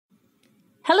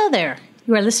Hello there.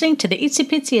 You are listening to the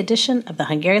Icipici edition of the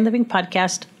Hungarian Living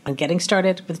Podcast on Getting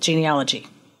Started with Genealogy.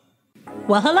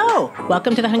 Well, hello.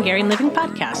 Welcome to the Hungarian Living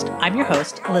Podcast. I'm your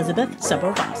host, Elizabeth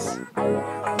Szabó-Vos.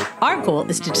 Our goal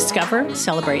is to discover,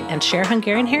 celebrate, and share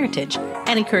Hungarian heritage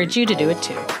and encourage you to do it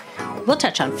too. We'll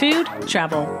touch on food,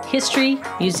 travel, history,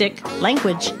 music,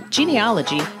 language,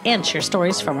 genealogy, and share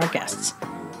stories from our guests.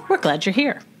 We're glad you're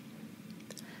here.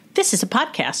 This is a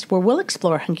podcast where we'll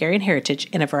explore Hungarian heritage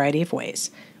in a variety of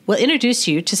ways. We'll introduce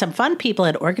you to some fun people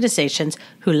and organizations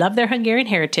who love their Hungarian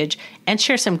heritage and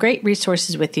share some great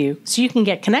resources with you so you can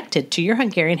get connected to your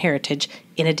Hungarian heritage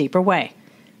in a deeper way.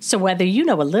 So whether you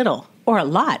know a little or a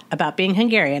lot about being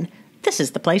Hungarian, this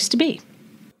is the place to be.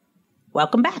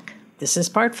 Welcome back. This is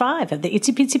part 5 of the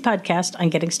Icipici podcast on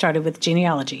Getting Started with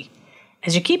Genealogy.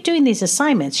 As you keep doing these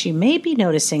assignments, you may be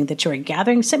noticing that you are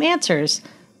gathering some answers,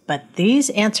 but these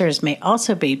answers may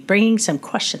also be bringing some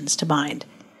questions to mind.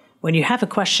 When you have a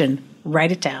question,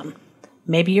 write it down.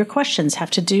 Maybe your questions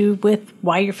have to do with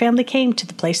why your family came to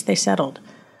the place they settled.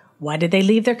 Why did they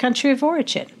leave their country of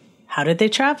origin? How did they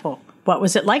travel? What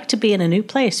was it like to be in a new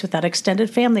place without extended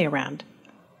family around?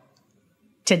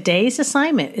 Today's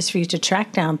assignment is for you to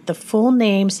track down the full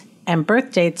names and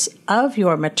birth dates of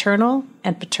your maternal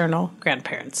and paternal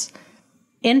grandparents.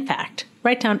 In fact,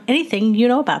 write down anything you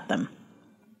know about them.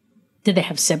 Did they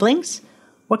have siblings?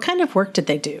 What kind of work did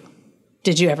they do?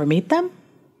 Did you ever meet them?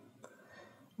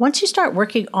 Once you start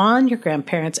working on your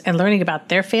grandparents and learning about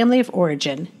their family of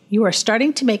origin, you are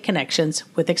starting to make connections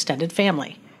with extended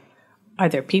family. Are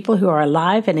there people who are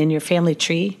alive and in your family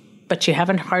tree, but you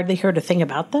haven't hardly heard a thing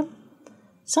about them?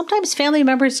 Sometimes family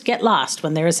members get lost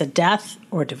when there is a death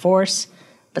or divorce,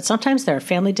 but sometimes there are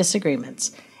family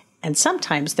disagreements. And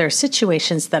sometimes there are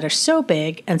situations that are so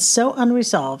big and so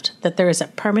unresolved that there is a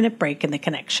permanent break in the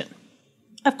connection.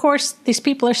 Of course, these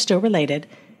people are still related,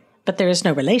 but there is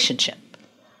no relationship.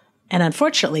 And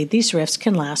unfortunately, these rifts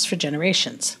can last for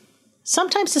generations.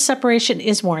 Sometimes the separation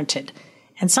is warranted,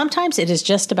 and sometimes it is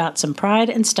just about some pride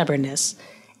and stubbornness,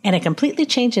 and it completely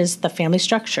changes the family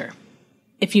structure.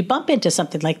 If you bump into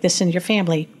something like this in your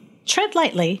family, tread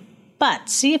lightly, but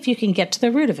see if you can get to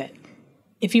the root of it.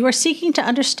 If you are seeking to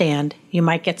understand, you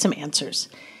might get some answers.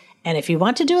 And if you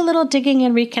want to do a little digging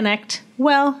and reconnect,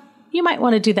 well, you might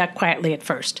want to do that quietly at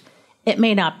first. It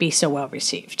may not be so well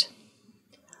received.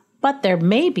 But there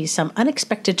may be some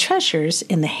unexpected treasures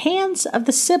in the hands of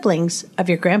the siblings of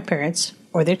your grandparents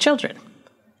or their children.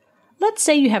 Let's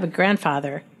say you have a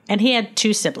grandfather and he had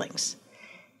 2 siblings.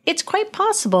 It's quite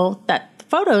possible that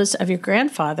photos of your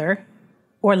grandfather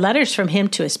or letters from him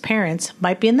to his parents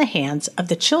might be in the hands of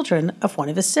the children of one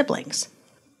of his siblings.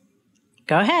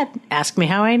 Go ahead, ask me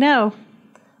how I know.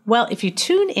 Well, if you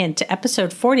tune in to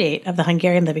episode 48 of the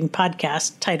Hungarian Living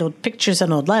Podcast titled Pictures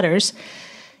and Old Letters,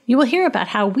 you will hear about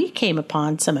how we came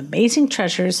upon some amazing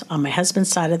treasures on my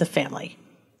husband's side of the family.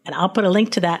 And I'll put a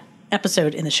link to that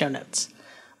episode in the show notes.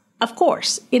 Of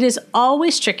course, it is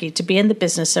always tricky to be in the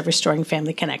business of restoring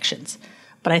family connections,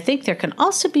 but I think there can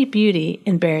also be beauty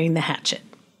in burying the hatchet.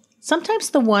 Sometimes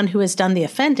the one who has done the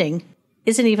offending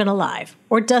isn't even alive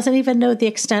or doesn't even know the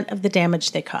extent of the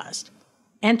damage they caused.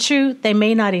 And true, they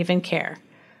may not even care.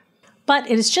 But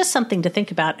it is just something to think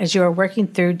about as you are working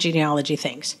through genealogy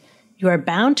things. You are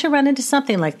bound to run into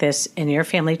something like this in your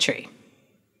family tree.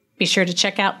 Be sure to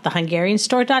check out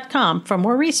thehungarianstore.com for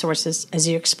more resources as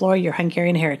you explore your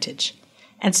Hungarian heritage.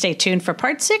 And stay tuned for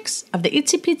part 6 of the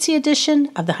Icipici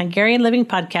edition of the Hungarian Living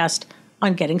Podcast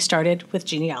on Getting Started with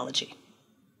Genealogy.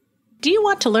 Do you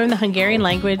want to learn the Hungarian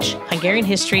language, Hungarian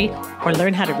history, or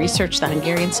learn how to research the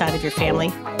Hungarian side of your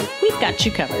family? We've got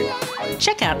you covered.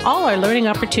 Check out all our learning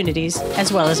opportunities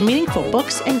as well as meaningful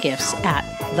books and gifts at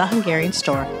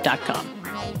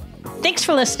thehungarianstore.com. Thanks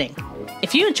for listening.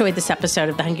 If you enjoyed this episode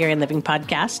of the Hungarian Living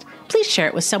Podcast, please share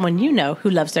it with someone you know who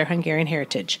loves their Hungarian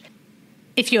heritage.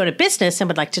 If you own a business and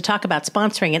would like to talk about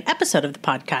sponsoring an episode of the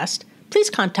podcast, please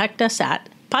contact us at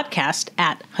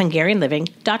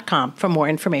podcast@hungarianliving.com for more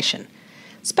information.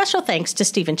 Special thanks to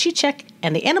Stephen Chichek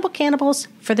and the Animal Cannibals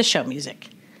for the show music.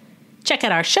 Check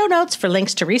out our show notes for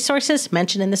links to resources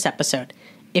mentioned in this episode.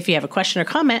 If you have a question or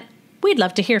comment, we'd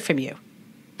love to hear from you.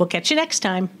 We'll catch you next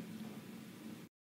time.